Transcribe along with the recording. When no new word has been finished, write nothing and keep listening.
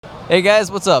Hey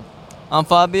guys, what's up? I'm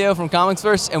Fabio from Comics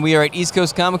Verse, and we are at East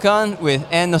Coast Comic Con with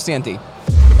Ann Nocenti.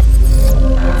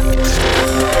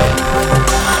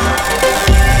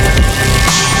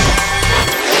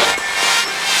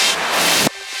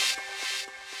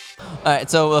 All right,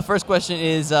 so the first question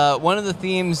is one of the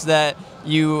themes that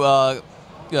you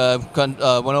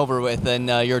went over with, and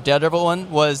your Daredevil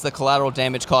one was the collateral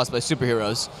damage caused by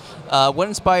superheroes. What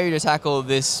inspired you to tackle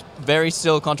this very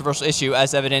still controversial issue,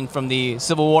 as evident from the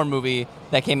Civil War movie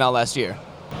that came out last year?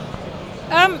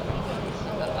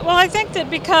 Well, I think that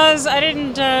because I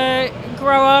didn't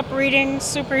grow up reading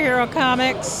superhero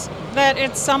comics, that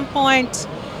at some point,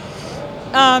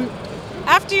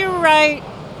 after you write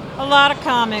a lot of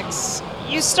comics,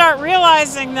 you start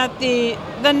realizing that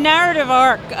the narrative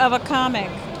arc of a comic,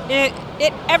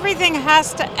 everything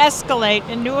has to escalate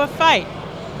into a fight,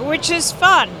 which is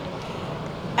fun.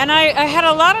 And I had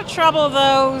a lot of trouble,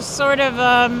 though, sort of,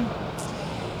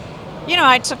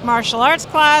 I took martial arts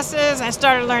classes. I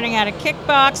started learning how to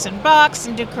kickbox and box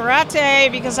and do karate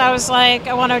because I was like,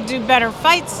 I want to do better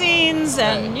fight scenes.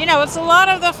 And, it's a lot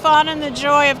of the fun and the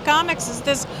joy of comics is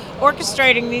this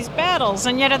orchestrating these battles.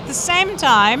 And yet at the same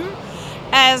time,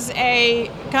 as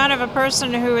a kind of a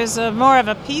person who is more of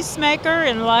a peacemaker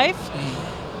in life,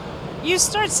 you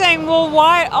start saying, well,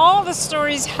 why all the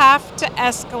stories have to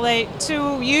escalate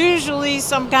to usually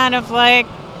some kind of like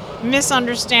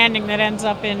misunderstanding that ends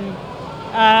up in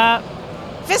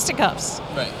fisticuffs.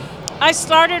 Right. I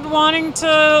started wanting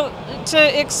to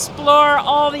explore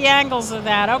all the angles of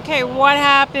that. Okay, what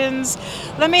happens?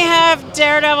 Let me have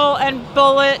Daredevil and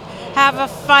Bullet have a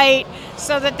fight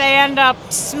so that they end up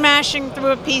smashing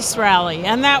through a peace rally.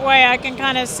 And that way I can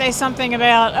kind of say something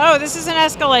about, oh, this is an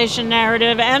escalation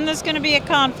narrative and there's going to be a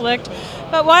conflict,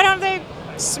 but why don't they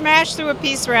smash through a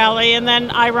peace rally? And then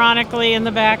ironically in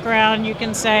the background you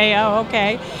can say, oh,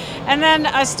 okay. And then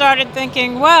I started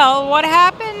thinking, well, what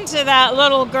happened to that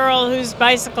little girl whose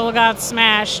bicycle got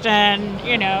smashed? And,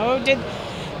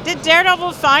 did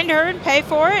Daredevil find her and pay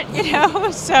for it?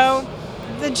 So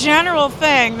the general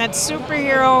thing that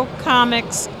superhero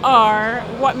comics are,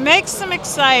 what makes them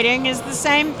exciting is the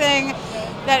same thing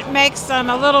that makes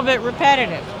them a little bit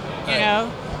repetitive,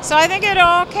 So I think it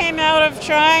all came out of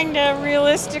trying to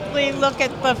realistically look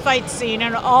at the fight scene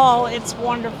in all its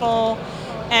wonderful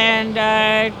and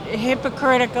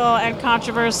hypocritical and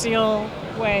controversial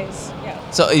ways.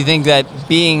 Yeah. So you think that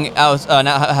being out,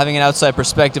 having an outside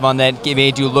perspective on that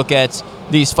made you look at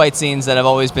these fight scenes that have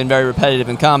always been very repetitive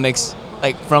in comics,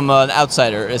 like from an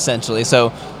outsider, essentially.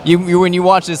 So you when you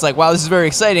watch this, like, wow, this is very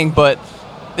exciting, but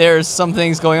there's some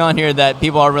things going on here that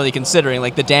people aren't really considering,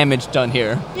 like the damage done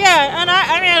here. Yeah, and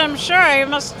I'm sure I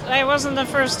wasn't the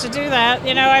first to do that.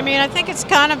 I think it's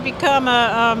kind of become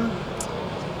a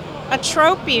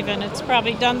trope even. It's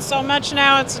probably done so much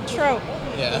now, it's a trope.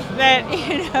 Yeah. That,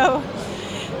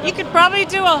 you could probably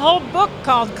do a whole book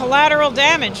called Collateral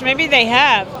Damage. Maybe they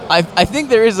have. I think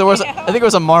there was. I think it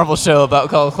was a Marvel show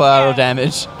called Collateral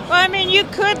Damage. Well, you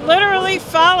could literally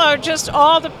follow just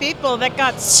all the people that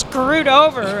got screwed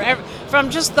over from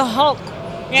just the Hulk.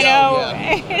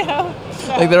 So.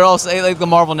 Like they're all like the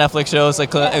Marvel Netflix shows,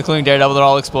 like including Daredevil. They're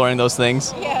all exploring those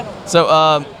things. Yeah.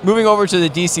 So moving over to the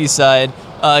DC side,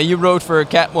 you wrote for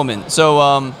Catwoman.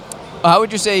 So how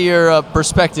would you say your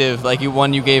perspective, like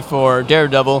one you gave for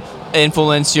Daredevil,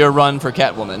 influenced your run for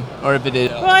Catwoman, or if it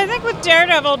did? Well, I think with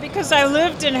Daredevil, because I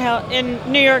lived in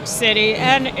New York City,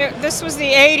 and this was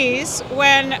the 80s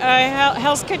when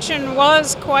Hell's Kitchen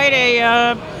was quite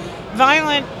a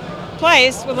violent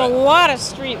place with a lot of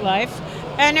street life,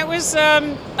 and it was.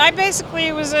 I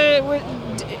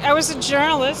was a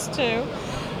journalist too,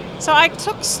 so I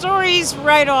took stories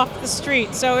right off the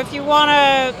street. So if you want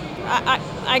to.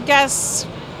 I guess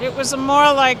it was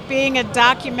more like being a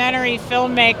documentary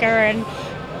filmmaker and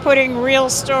putting real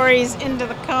stories into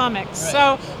the comics. Right.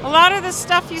 So a lot of the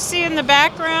stuff you see in the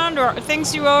background or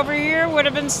things you overhear would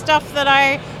have been stuff that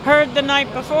I heard the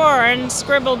night before and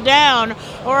scribbled down,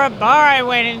 or a bar I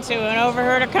went into and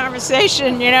overheard a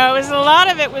conversation. It was a lot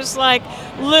of it was like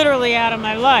literally out of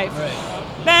my life. Right.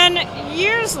 Then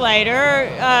years later,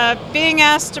 being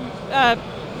asked to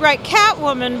write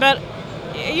Catwoman, but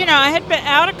I had been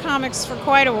out of comics for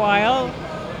quite a while,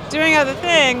 doing other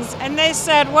things, and they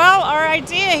said, well, our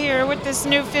idea here with this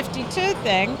new 52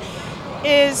 thing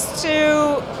is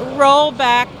to roll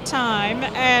back time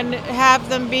and have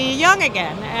them be young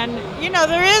again. And,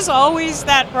 there is always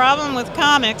that problem with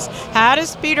comics. How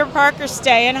does Peter Parker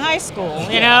stay in high school,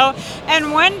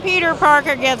 And when Peter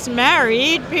Parker gets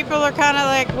married, people are kind of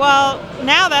like, well,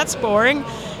 now that's boring,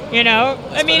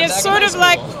 It's sort of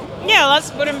like, Yeah, let's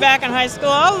put him back in high school.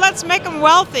 Oh, let's make him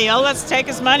wealthy. Oh, let's take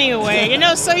his money away.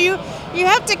 So you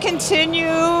have to continue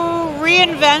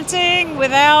reinventing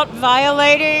without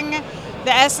violating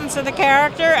the essence of the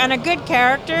character. And a good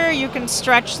character, you can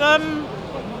stretch them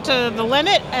to the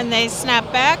limit and they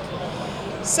snap back.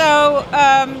 So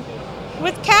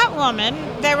with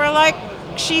Catwoman, they were like,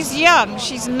 she's young.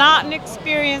 She's not an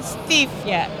experienced thief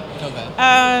yet.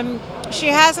 Okay. She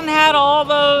hasn't had all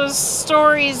those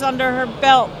stories under her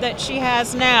belt that she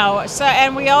has now. So,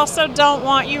 and we also don't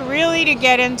want you really to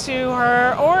get into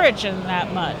her origin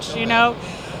that much,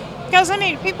 Because,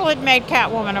 people had made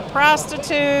Catwoman a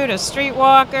prostitute, a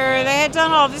streetwalker. They had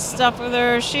done all this stuff with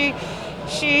her. So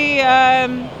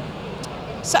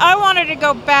I wanted to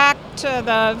go back to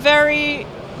the very,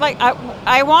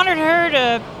 I wanted her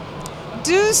to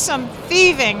do some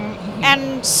thieving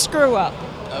and screw up.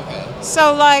 Okay.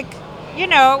 So, it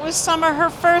was some of her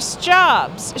first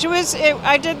jobs.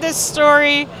 I did this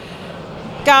story,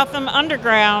 Gotham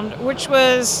Underground, which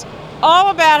was all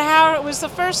about how it was the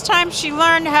first time she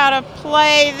learned how to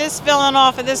play this villain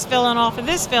off of this villain off of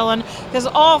this villain, because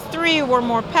all three were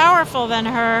more powerful than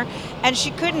her, and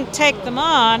she couldn't take them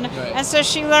on. Right. And so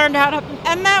she learned how to,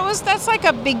 and that's like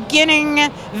a beginning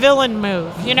villain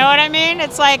move. You know what I mean?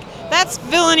 It's like, that's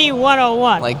villainy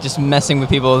 101. Like just messing with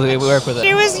people who work with it.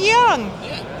 She was young.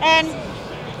 Yeah. And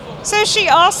so she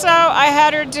also, I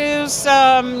had her do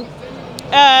some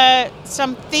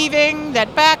thieving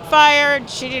that backfired.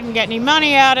 She didn't get any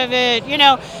money out of it,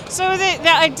 So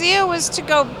the idea was to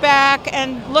go back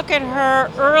and look at her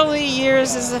early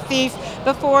years as a thief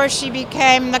before she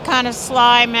became the kind of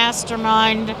sly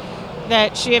mastermind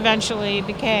that she eventually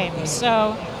became.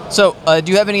 So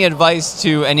do you have any advice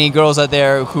to any girls out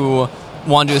there who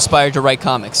want to aspire to write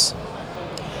comics?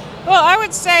 Well, I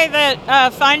would say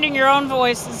that finding your own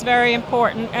voice is very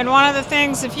important. And one of the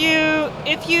things, if you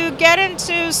get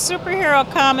into superhero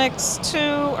comics too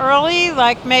early,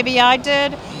 like maybe I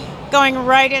did, going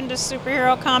right into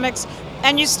superhero comics,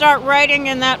 and you start writing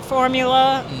in that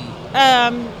formula,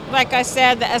 like I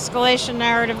said, the escalation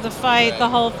narrative, the fight, the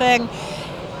whole thing,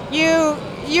 you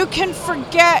can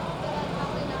forget.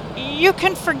 You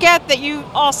can forget that you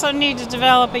also need to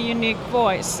develop a unique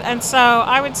voice. And so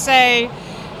I would say,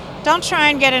 don't try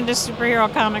and get into superhero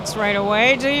comics right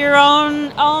away. Do your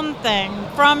own thing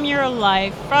from your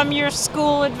life, from your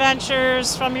school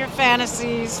adventures, from your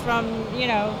fantasies,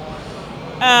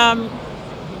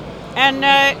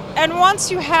 and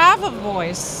once you have a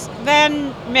voice,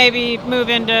 then maybe move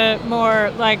into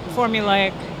more like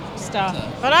formulaic stuff.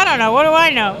 But I don't know. What do I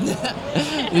know?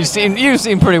 You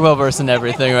seem pretty well versed in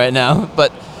everything right now.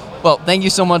 But thank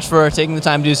you so much for taking the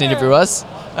time to do this interview with us.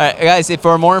 All right, guys,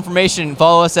 for more information,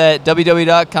 follow us at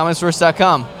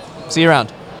www.comicsverse.com. See you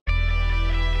around.